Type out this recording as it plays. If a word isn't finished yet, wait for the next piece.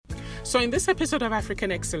So in this episode of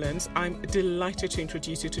African Excellence, I'm delighted to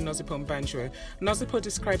introduce you to Nozipo Mbanjwe. Nozipo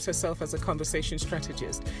describes herself as a conversation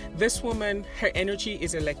strategist. This woman, her energy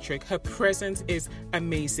is electric. Her presence is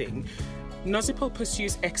amazing. Nozipo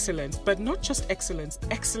pursues excellence, but not just excellence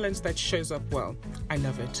that shows up well. I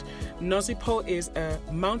love it. Nozipo is a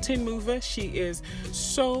mountain mover. She is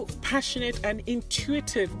so passionate and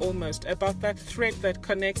intuitive almost about that thread that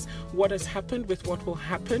connects what has happened with what will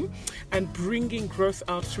happen and bringing growth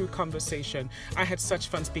out through conversation. I had such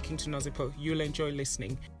fun speaking to Nozipo. You'll enjoy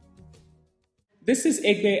listening. This is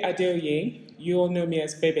Egbe Adeoye. You all know me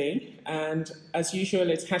as Bebe. And as usual,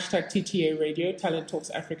 it's hashtag TTA Radio, Talent Talks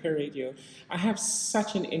Africa Radio. I have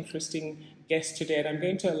such an interesting guest today, and I'm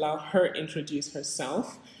going to allow her introduce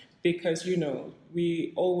herself because, you know,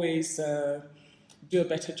 we always do a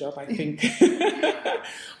better job, I think,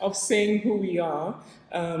 of saying who we are,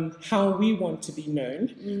 how we want to be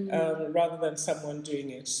known, rather than someone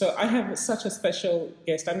doing it. So I have such a special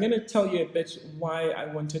guest. I'm going to tell you a bit why I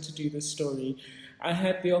wanted to do this story. I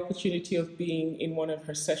had the opportunity of being in one of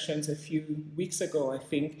her sessions a few weeks ago, I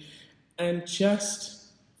think, and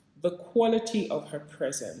just the quality of her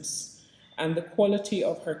presence and the quality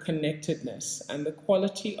of her connectedness and the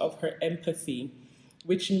quality of her empathy,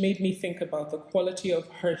 which made me think about the quality of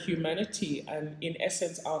her humanity and, in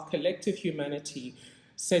essence, our collective humanity,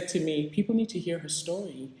 said to me, people need to hear her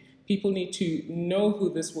story. People need to know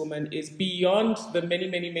who this woman is beyond the many,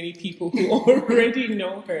 many, many people who already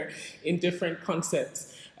know her in different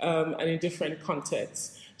concepts and in different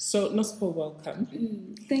contexts. So, Nozipo,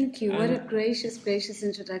 welcome. Thank you. What a gracious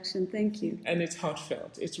introduction. Thank you. And it's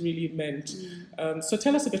heartfelt. It's really meant. So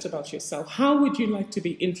tell us a bit about yourself. How would you like to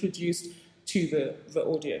be introduced to the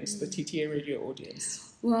audience, the TTA Radio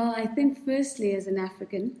audience? Well, I think firstly as an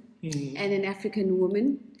African and an African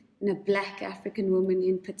woman, and a Black African woman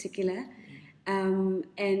in particular,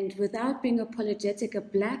 and without being apologetic, a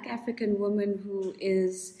Black African woman who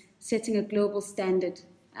is setting a global standard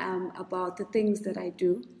about the things that I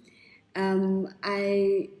do.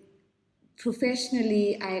 I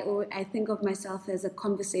professionally, I think of myself as a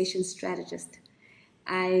conversation strategist.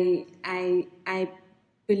 I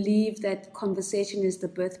believe that conversation is the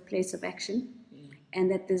birthplace of action,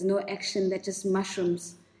 and that there's no action that just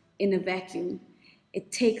mushrooms in a vacuum. It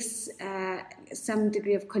takes some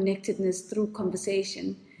degree of connectedness through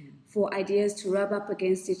conversation for ideas to rub up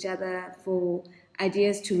against each other, for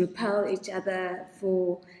ideas to repel each other,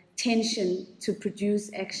 for tension to produce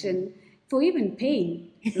action, for even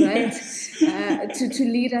pain, right? To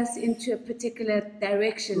lead us into a particular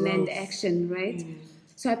direction and action, right?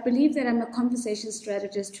 So I believe that I'm a conversation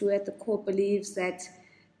strategist who at the core believes that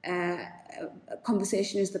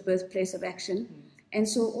conversation is the birthplace of action. And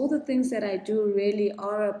so all the things that I do really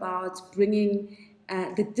are about bringing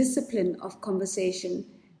the discipline of conversation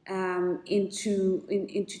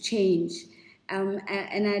into change. And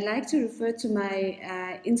I like to refer to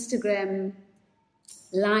my Instagram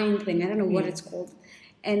line thing. I don't know what it's called.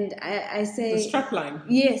 And I say... The strap line.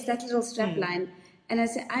 Yes, that little strap line. And I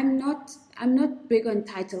say, I'm not big on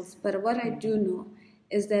titles, but what I do know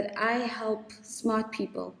is that I help smart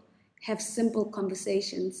people have simple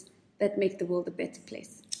conversations that make the world a better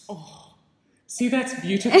place. Oh, see, that's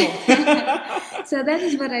beautiful. So that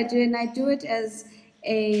is what I do, and I do it as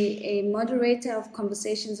a moderator of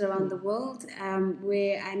conversations around the world,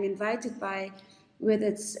 where I'm invited by, whether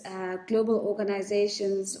it's global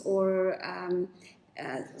organizations or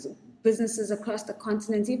businesses across the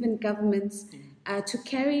continent, even governments, to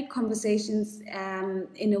carry conversations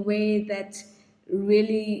in a way that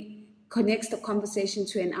really connects the conversation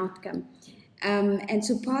to an outcome. And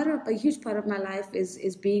so a huge part of my life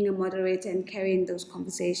is being a moderator and carrying those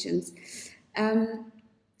conversations.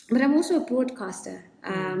 But I'm also a broadcaster.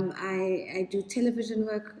 I do television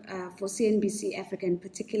work for CNBC Africa in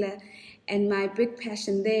particular, and my big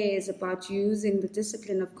passion there is about using the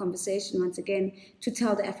discipline of conversation once again to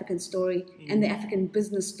tell the African story and the African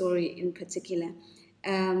business story in particular.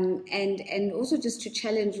 And also just to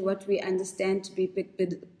challenge what we understand to be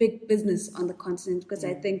big business on the continent, because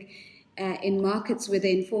I think in markets where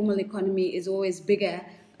the informal economy is always bigger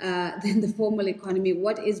than the formal economy,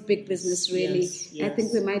 what is big business really? Yes. I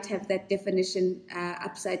think we might have that definition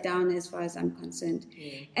upside down as far as I'm concerned.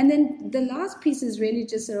 And then the last piece is really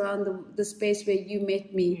just around the space where you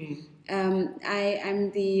met me.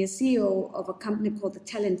 I'm the CEO of a company called The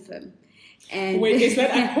Talent Firm. And wait, is that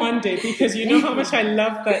Akwande? Because you know how much I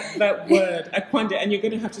love that word, Akwande, and you're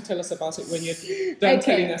going to have to tell us about it when you're done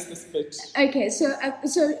telling us this bit. Okay, so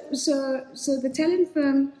the Talent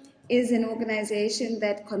Firm is an organization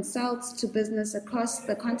that consults to business across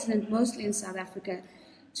the continent, mostly in South Africa,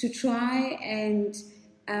 to try and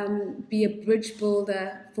be a bridge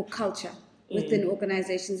builder for culture within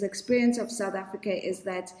organizations. The experience of South Africa is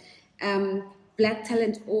that Black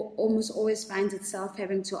talent almost always finds itself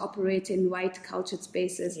having to operate in white cultured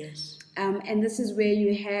spaces. Yes. And this is where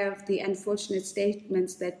you have the unfortunate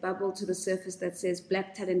statements that bubble to the surface that says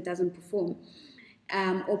Black talent doesn't perform,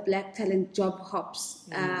 or Black talent job hops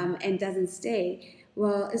and doesn't stay.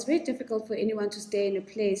 Well, it's very difficult for anyone to stay in a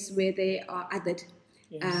place where they are othered.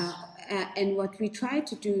 Yes. And what we try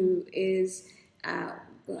to do is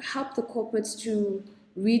help the corporates to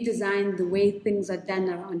redesign the way things are done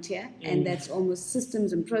around here, and that's almost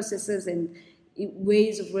systems and processes and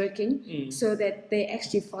ways of working, so that they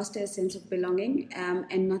actually foster a sense of belonging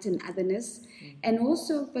and not an otherness. And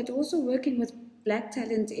also working with Black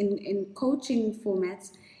talent in coaching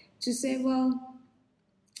formats to say, well,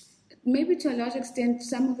 maybe to a large extent,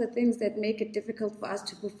 some of the things that make it difficult for us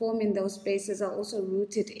to perform in those spaces are also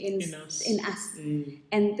rooted in us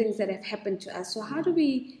and things that have happened to us. So how do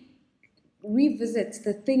we revisit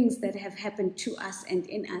the things that have happened to us and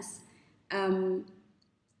in us?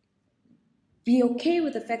 Be okay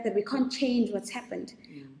with the fact that we can't change what's happened,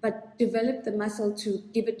 but develop the muscle to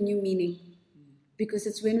give it new meaning. Because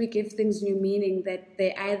it's when we give things new meaning that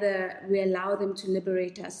we allow them to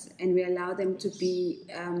liberate us, and we allow them to be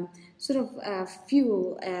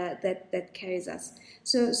fuel that carries us.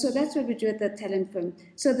 So that's what we do at the Talent Firm.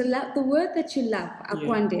 So the word that you love,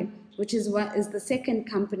 Akwande, which is what is the second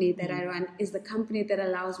company that I run, is the company that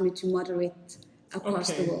allows me to moderate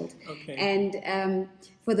across the world. Okay. And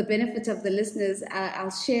for the benefit of the listeners,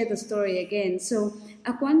 I'll share the story again. So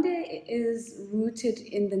Akwande is rooted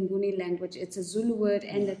in the Nguni language. It's a Zulu word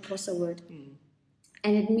and a Xhosa word.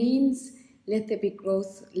 And it means let there be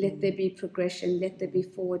growth, let there be progression, let there be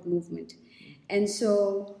forward movement. And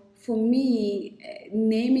so for me,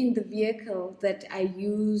 naming the vehicle that I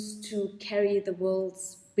use to carry the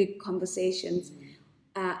world's big conversations,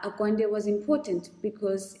 Akwande was important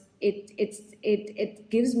because it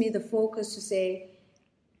gives me the focus to say,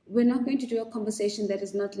 we're not going to do a conversation that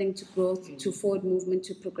is not linked to growth, to forward movement,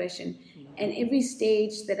 to progression. And every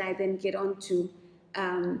stage that I then get onto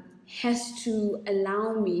has to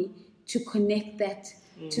allow me to connect that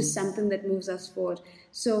to something that moves us forward.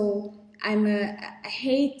 So I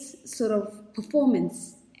hate sort of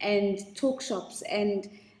performance and talk shops and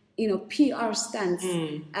PR stunts,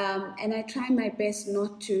 and I try my best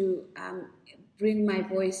not to bring my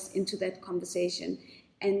voice into that conversation,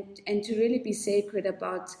 and to really be sacred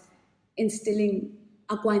about instilling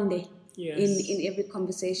Akwande in every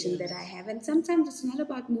conversation that I have. And sometimes it's not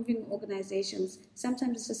about moving organizations.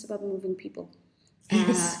 Sometimes it's just about moving people.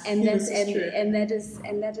 And that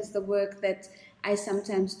is the work that I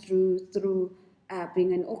sometimes do through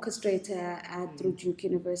being an orchestrator through Duke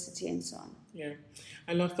University and so on. Yeah,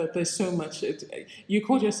 I love that. There's so much. You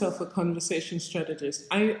call yourself a conversation strategist.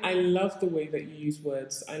 I love the way that you use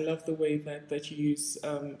words. I love the way that you use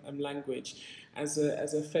language. As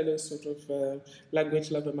a fellow sort of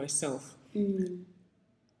language lover myself, I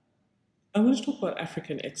want to talk about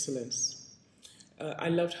African excellence. I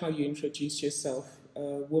loved how you introduced yourself.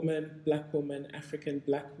 Woman, Black woman, African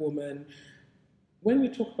Black woman. When we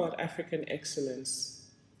talk about African excellence,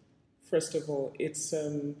 first of all, it's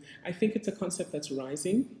I think it's a concept that's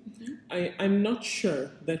rising. I'm not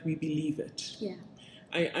sure that we believe it. Yeah.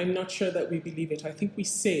 I'm not sure that we believe it. I think we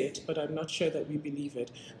say it, but I'm not sure that we believe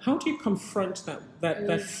it. How do you confront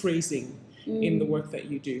that phrasing in the work that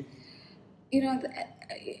you do?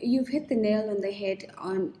 You've hit the nail on the head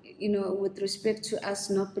on, with respect to us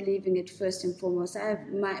not believing it first and foremost. I've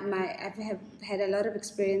had a lot of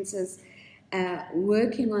experiences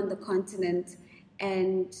working on the continent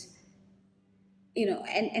and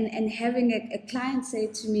having a client say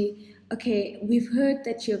to me, okay, we've heard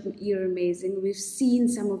that you're amazing. We've seen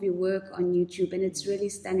some of your work on YouTube and it's really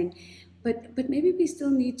stunning. But maybe we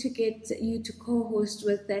still need to get you to co-host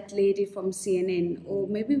with that lady from CNN, or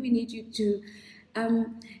maybe we need you to,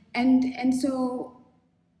 and so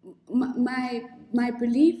my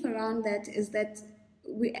belief around that is that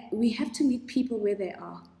we have to meet people where they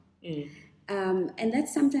are, and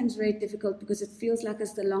that's sometimes very difficult because it feels like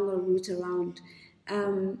it's the longer route around,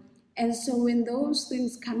 and so when those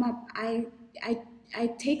things come up, I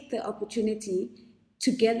take the opportunity,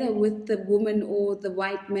 together with the woman or the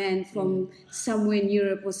white man from somewhere in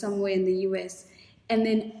Europe or somewhere in the US, and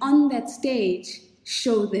then on that stage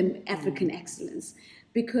show them African excellence.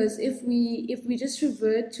 Because if we just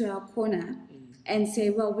revert to our corner and say,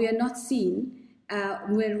 well, we are not seen,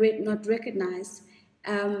 we're not recognized,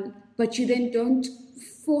 but you then don't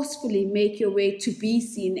forcefully make your way to be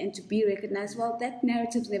seen and to be recognized, well, that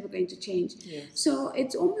narrative's never going to change. Yes. So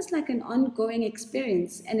it's almost like an ongoing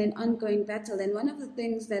experience and an ongoing battle. And one of the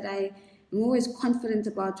things that I'm always confident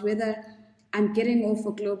about, whether I'm getting off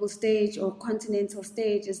a global stage or continental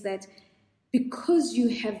stage, is that because you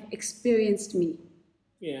have experienced me,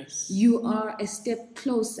 yes, you are a step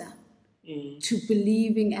closer to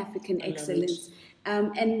believing African excellence.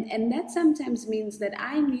 And that sometimes means that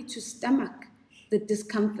I need to stomach the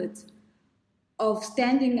discomfort of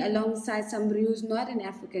standing alongside somebody who's not an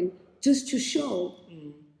African, just to show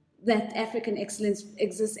that African excellence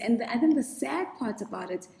exists. And I think the sad part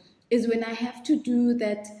about it is when I have to do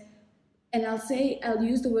that, and I'll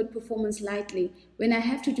use the word performance lightly, when I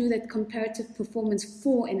have to do that comparative performance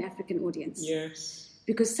for an African audience. Yes.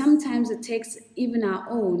 Because sometimes it takes even our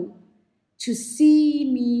own to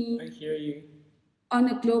see me I hear you. on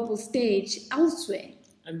a global stage elsewhere.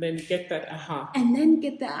 And then get that aha. And then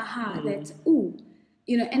get the aha that, ooh,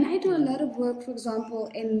 and I do a lot of work, for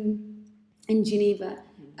example, in Geneva,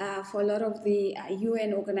 for a lot of the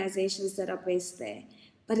UN organizations that are based there.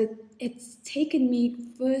 But it's taken me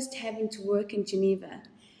first having to work in Geneva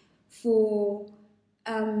for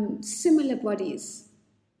similar bodies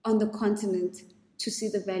on the continent to see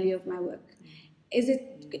the value of my work. Is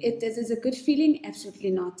it a good feeling?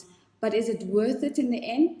 Absolutely not. But is it worth it in the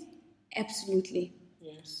end? Absolutely.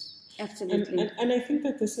 Yes. Absolutely. And I think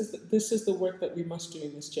that this is the work that we must do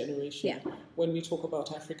in this generation. Yeah. When we talk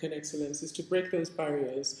about African excellence, is to break those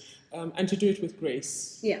barriers and to do it with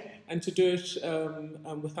grace. Yeah. And to do it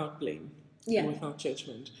without blame. Yeah. And without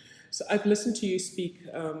judgment. So I've listened to you speak,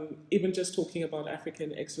 even just talking about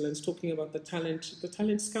African excellence, talking about the talent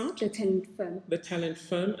scout, the talent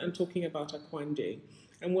firm, and talking about Akwande.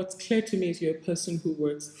 And what's clear to me is you're a person who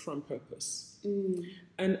works from purpose.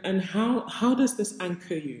 And how does this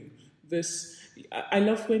anchor you? I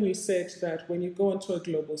love when you said that when you go onto a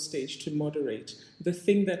global stage to moderate, the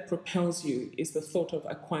thing that propels you is the thought of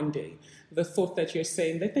Akwande, the thought that you're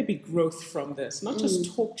saying, let there be growth from this, not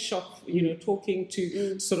just talk shop, talking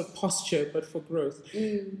to sort of posture, but for growth.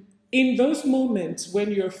 In those moments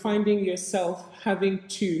when you're finding yourself having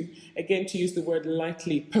to, again, to use the word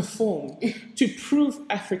lightly, perform to prove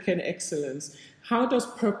African excellence, how does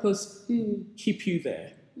purpose keep you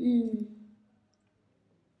there?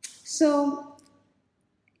 So,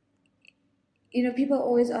 people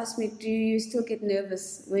always ask me, do you still get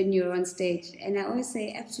nervous when you're on stage? And I always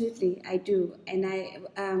say, absolutely, I do. And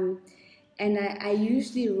I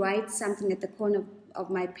usually write something at the corner of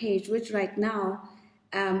my page, which right now,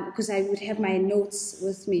 because I would have my notes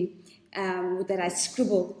with me that I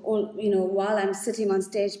scribble all, while I'm sitting on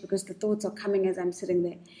stage, because the thoughts are coming as I'm sitting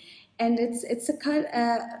there. And it's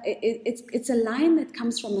a line that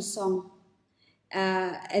comes from a song.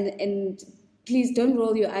 And please don't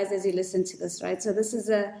roll your eyes as you listen to this, right? So this is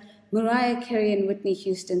a Mariah Carey and Whitney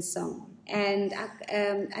Houston song. And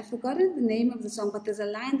I've forgotten the name of the song, but there's a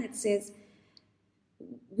line that says,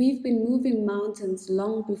 we've been moving mountains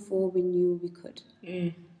long before we knew we could.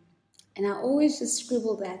 And I always just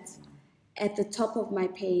scribble that at the top of my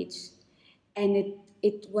page. And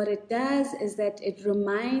what it does is that it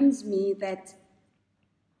reminds me that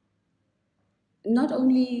not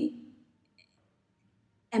only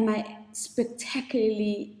am I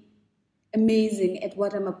spectacularly amazing at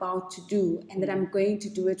what I'm about to do, and that I'm going to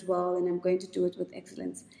do it well, and I'm going to do it with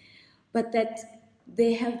excellence, but that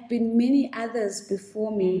there have been many others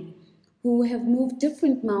before me who have moved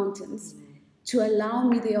different mountains to allow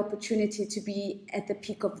me the opportunity to be at the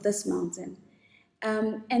peak of this mountain.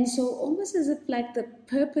 And so almost as if like the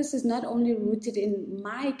purpose is not only rooted in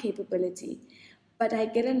my capability, but I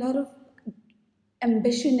get a lot of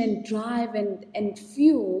ambition and drive and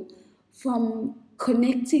fuel from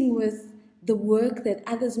connecting with the work that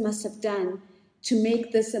others must have done to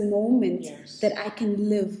make this a moment that I can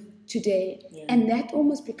live today. Yeah. And that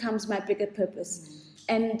almost becomes my bigger purpose.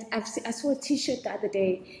 And I saw a T-shirt the other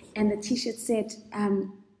day, and the T-shirt said,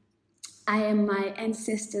 I am my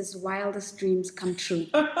ancestors' wildest dreams come true.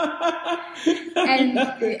 and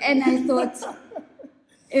I thought,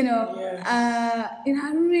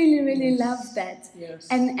 I really, really love that. Yes.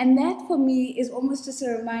 And that for me is almost just a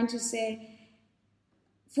reminder to say,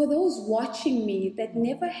 for those watching me that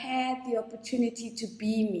never had the opportunity to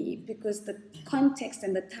be me because the context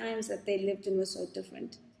and the times that they lived in were so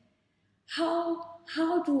different,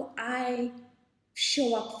 how do I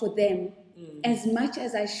show up for them as much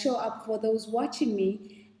as I show up for those watching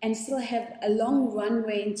me and still have a long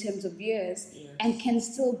runway in terms of years and can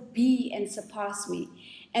still be and surpass me?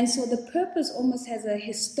 And so the purpose almost has a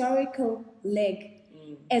historical leg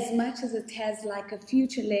as much as it has like a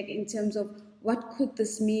future leg in terms of what could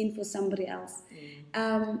this mean for somebody else.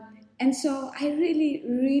 And so I really,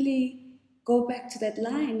 really go back to that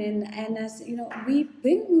line, and as you know, we've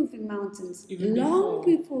been moving mountains long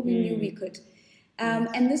before we knew we could.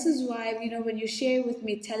 And this is why, you know, when you share with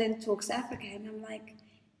me Talent Talks Africa, and I'm like,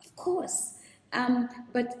 of course.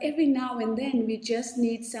 But every now and then we just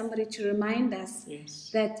need somebody to remind us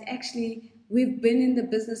that actually we've been in the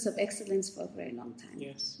business of excellence for a very long time.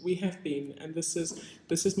 Yes, we have been, and this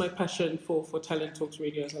is my passion for Talent Talks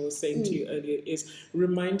Radio, as I was saying to you earlier, is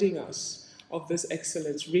reminding us of this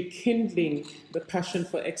excellence, rekindling the passion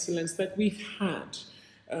for excellence that we've had,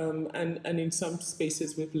 and in some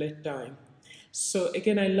spaces we've let die. So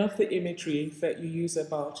again, I love the imagery that you use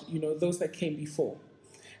about, you know, those that came before,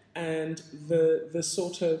 and the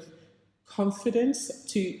sort of confidence,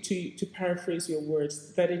 to paraphrase your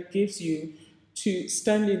words, that it gives you to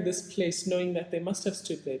stand in this place knowing that they must have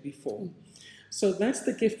stood there before. So that's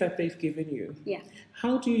the gift that they've given you. Yeah.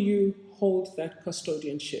 How do you hold that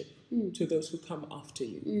custodianship to those who come after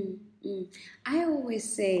you? I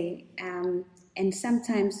always say, and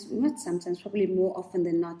sometimes, not sometimes, probably more often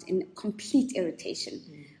than not, in complete irritation,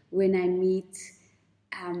 when I meet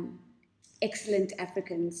excellent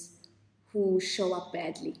Africans who show up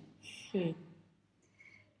badly.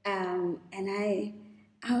 And I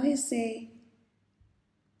always say,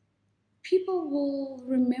 people will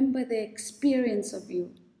remember the experience of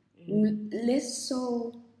you, less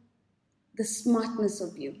so the smartness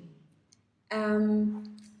of you.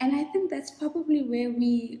 And I think that's probably where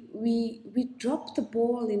we drop the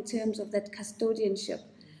ball in terms of that custodianship,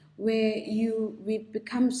 where we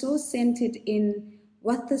become so centered in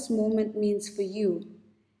what this moment means for you,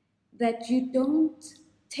 that you don't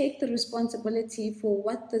take the responsibility for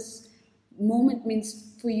what this moment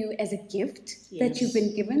means for you as a gift that you've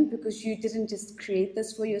been given, because you didn't just create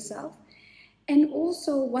this for yourself, and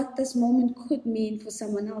also what this moment could mean for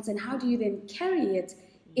someone else, and how do you then carry it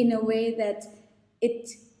in a way that it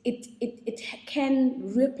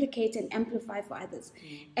can replicate and amplify for others.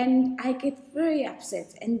 And I get very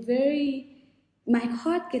upset and my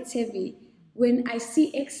heart gets heavy when I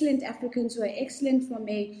see excellent Africans who are excellent from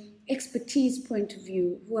a expertise point of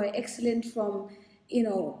view, who are excellent from, you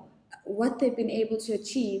know, what they've been able to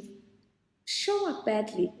achieve, show up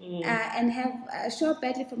badly, and have show up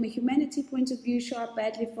badly from a humanity point of view, show up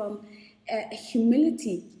badly from a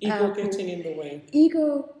humility. Ego getting in the way.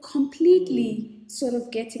 Ego completely sort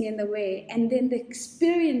of getting in the way, and then the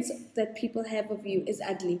experience that people have of you is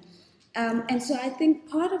ugly. And so I think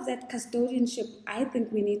part of that custodianship, I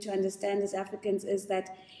think we need to understand as Africans, is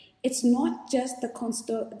that it's not just the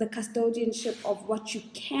custodianship of what you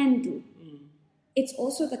can do. It's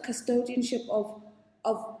also the custodianship of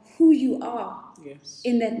who you are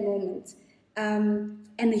in that moment,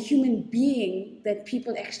 and the human being that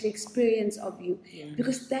people actually experience of you.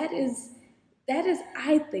 Because that is,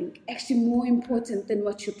 I think, actually more important than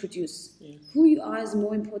what you produce. Who you are is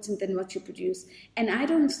more important than what you produce. And I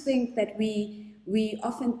don't think that we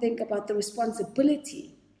often think about the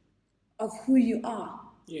responsibility of who you are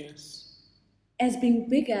as being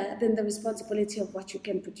bigger than the responsibility of what you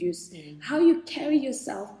can produce. How you carry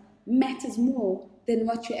yourself matters more than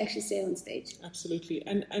what you actually say on stage. Absolutely.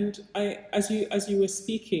 And I, as you were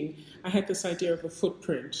speaking, I had this idea of a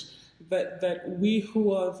footprint, that we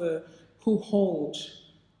who hold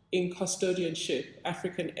in custodianship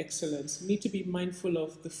African excellence need to be mindful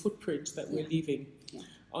of the footprint that we're leaving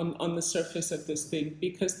on the surface of this thing,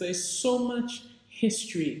 because there's so much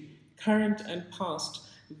history, current and past,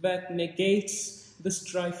 that negates this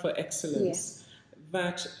drive for excellence,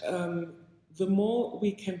 that the more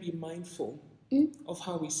we can be mindful of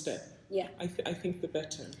how we step, I think the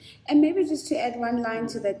better. And maybe just to add one line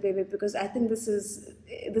to that, baby, because I think this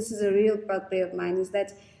is a real bugbear of mine, is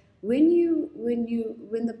that when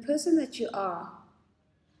the person that you are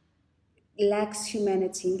lacks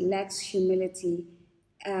humanity, lacks humility,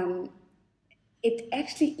 it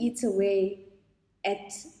actually eats away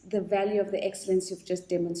at the value of the excellence you've just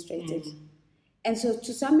demonstrated. And so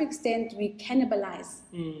to some extent we cannibalize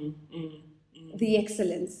the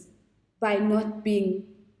excellence by not being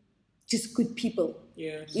just good people,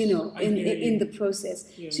 you know, in the process.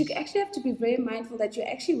 So you actually have to be very mindful that you're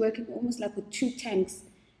actually working almost like with two tanks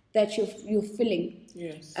that you're filling.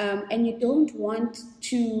 And you don't want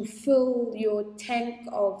to fill your tank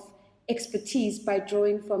of expertise by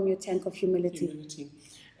drawing from your tank of humility.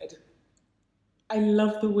 I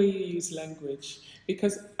love the way you use language,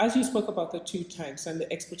 because as you spoke about the two tanks and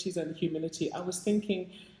the expertise and the humility, I was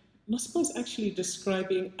thinking, Nosipo is actually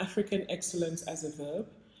describing African excellence as a verb,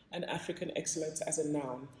 and African excellence as a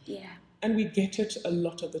noun. Yeah. And we get it a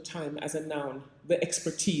lot of the time as a noun, the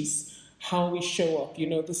expertise, how we show up,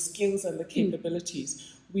 the skills and the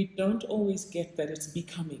capabilities. We don't always get that it's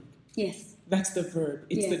becoming. Yes. That's the verb.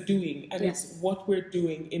 It's the doing, and it's what we're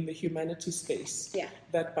doing in the humanity space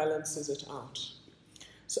that balances it out.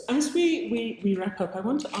 So as we wrap up, I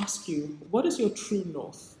want to ask you, what is your true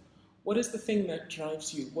north? What is the thing that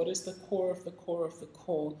drives you? What is the core of the core of the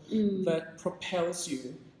core that propels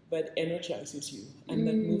you, that energizes you, and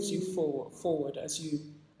that moves you forward as you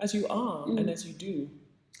are and as you do?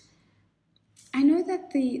 I know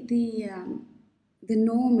that the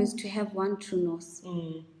norm is to have one true north.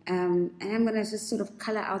 And I'm going to just sort of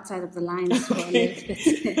color outside of the lines for a little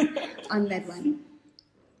bit on that one.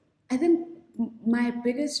 I think my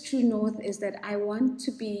biggest true north is that I want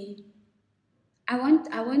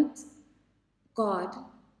God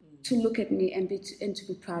to look at me and to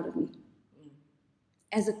be proud of me.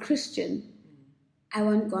 As a Christian, I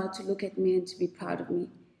want God to look at me and to be proud of me.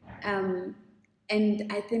 And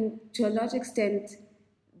I think to a large extent,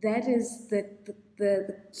 that is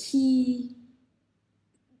the key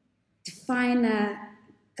definer,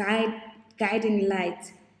 guiding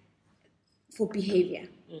light for behavior,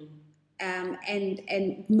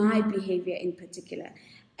 and my behavior in particular.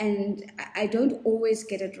 And I don't always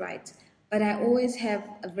get it right, but I always have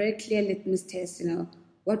a very clear litmus test.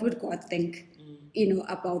 What would God think,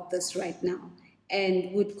 about this right now?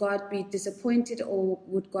 And would God be disappointed, or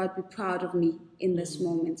would God be proud of me in this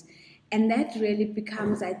moment? And that really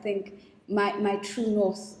becomes, I think, my true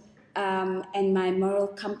north. And my moral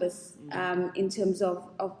compass in terms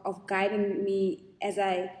of guiding me as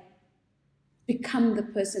I become the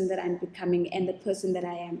person that I'm becoming and the person that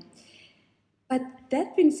I am. But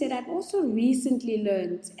that being said, I've also recently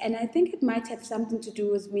learned, and I think it might have something to do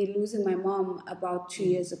with me losing my mom about 2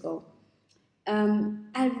 years ago.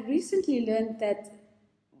 I've recently learned that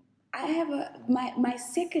I have my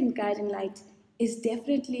second guiding light is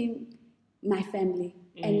definitely my family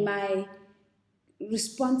and my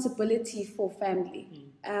responsibility for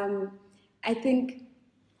family. I think,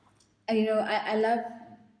 I love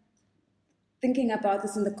thinking about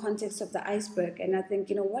this in the context of the iceberg, and I think,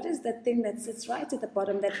 what is that thing that sits right at the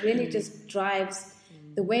bottom that really just drives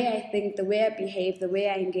the way I think, the way I behave, the way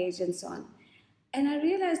I engage, and so on. And I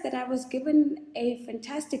realized that I was given a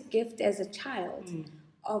fantastic gift as a child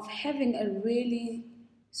of having a really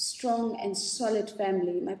strong and solid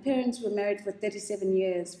family. My parents were married for 37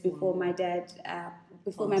 years before my dad,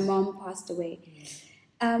 before my mom passed away.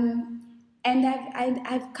 And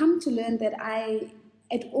I've come to learn that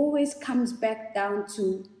it always comes back down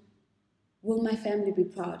to, will my family be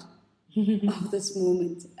proud of this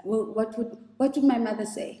moment? What would my mother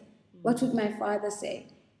say? What would my father say?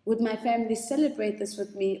 Would my family celebrate this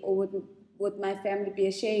with me, or would my family be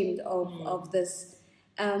ashamed of this?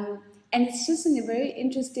 And it's just a very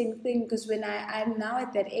interesting thing, because when I'm now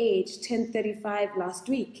at that age, turned 35 last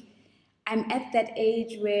week, I'm at that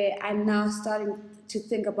age where I'm now starting to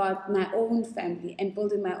think about my own family and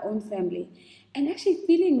building my own family, and actually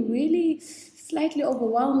feeling really slightly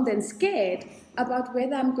overwhelmed and scared about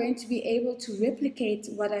whether I'm going to be able to replicate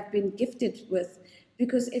what I've been gifted with.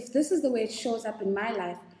 Because if this is the way it shows up in my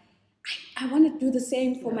life, I want to do the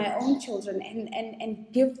same for my own children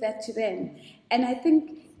and give that to them. And I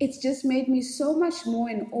think it's just made me so much more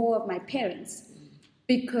in awe of my parents,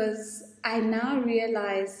 because I now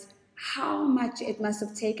realize how much it must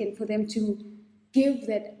have taken for them to give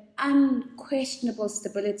that unquestionable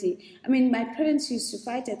stability. I mean, my parents used to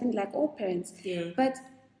fight, I think, like all parents, but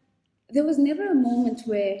there was never a moment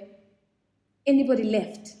where anybody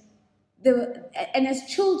left. And as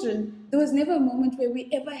children, there was never a moment where we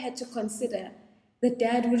ever had to consider that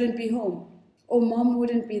dad wouldn't be home or mom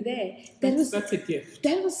wouldn't be there. That's a gift.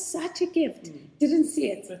 That was such a gift. Didn't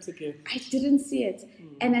see it. That's a gift. I didn't see it.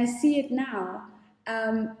 And I see it now.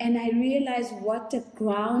 And I realize what a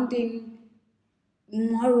grounding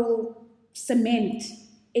moral cement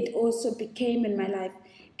it also became in my life.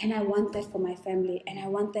 And I want that for my family, and I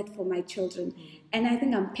want that for my children. And I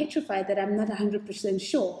think I'm petrified that I'm not 100%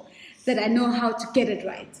 sure that I know how to get it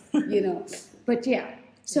right, But yeah,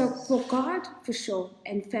 so for God, for sure,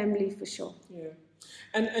 and family, for sure. Yeah.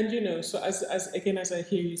 And so as I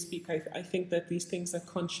hear you speak, I think that these things are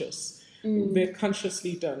conscious. They're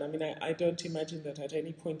consciously done. I mean, I don't imagine that at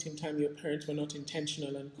any point in time your parents were not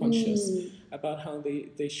intentional and conscious about how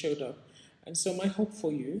they showed up. And so my hope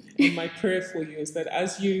for you and my prayer for you is that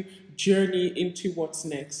as you journey into what's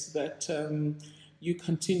next, that you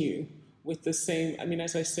continue with the same, I mean,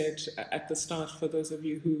 as I said at the start, for those of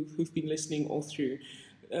you who've been listening all through,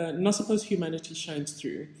 Nosipho's humanity shines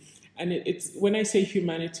through. And it's when I say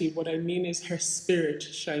humanity, what I mean is her spirit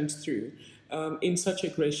shines through in such a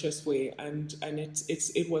gracious way. And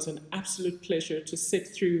it was an absolute pleasure to sit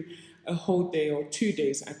through a whole day, or 2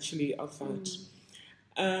 days actually, of that.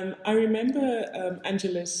 I remember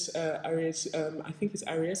Angeles Arias, I think it's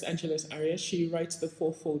Arias, Angeles Arias, she writes The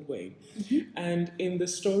Fourfold Way. And in the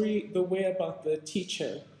story, The Way About the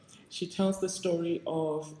Teacher, she tells the story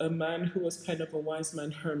of a man who was kind of a wise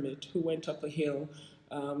man hermit who went up a hill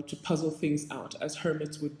to puzzle things out, as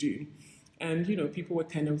hermits would do. And, you know, people were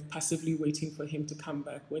kind of passively waiting for him to come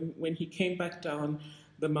back. When he came back down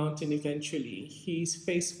the mountain eventually, his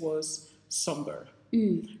face was somber.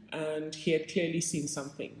 And he had clearly seen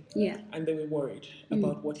something. Yeah. And they were worried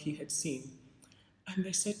about what he had seen. And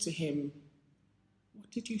they said to him, "What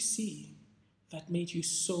did you see that's made you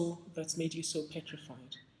so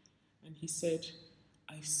petrified?" And he said,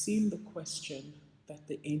 "I've seen the question that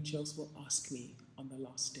the angels will ask me on the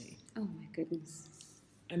last day." Oh my goodness.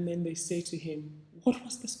 And then they say to him, "What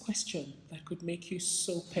was this question that could make you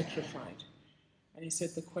so petrified?" And he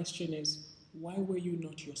said, "The question is, why were you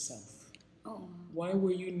not yourself? Oh. Why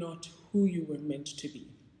were you not who you were meant to be?"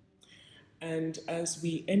 And as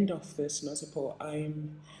we end off this, Nosipo,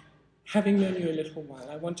 having known you a little while,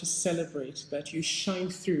 I want to celebrate that you shine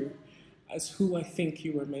through as who I think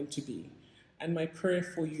you were meant to be. And my prayer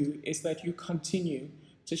for you is that you continue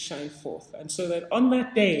to shine forth. And so that on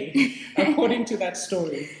that day, according to that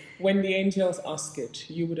story, when the angels ask it,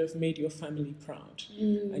 you would have made your family proud,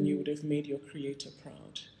 and you would have made your Creator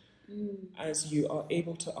proud, as you are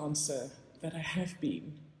able to answer that I have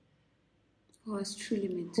been who I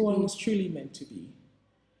was truly meant to be,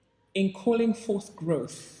 in calling forth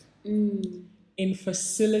growth, in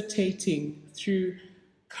facilitating through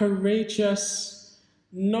courageous,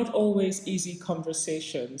 not always easy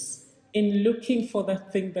conversations, in looking for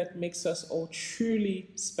that thing that makes us all truly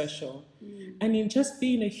special, and in just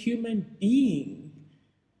being a human being,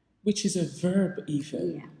 which is a verb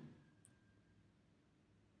even. Yeah.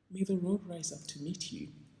 May the road rise up to meet you.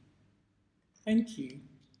 Thank you.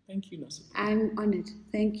 Thank you, Nosipo. I'm honored.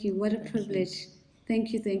 Thank you. What a privilege.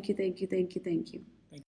 Thank you, thank you, thank you, thank you, thank you.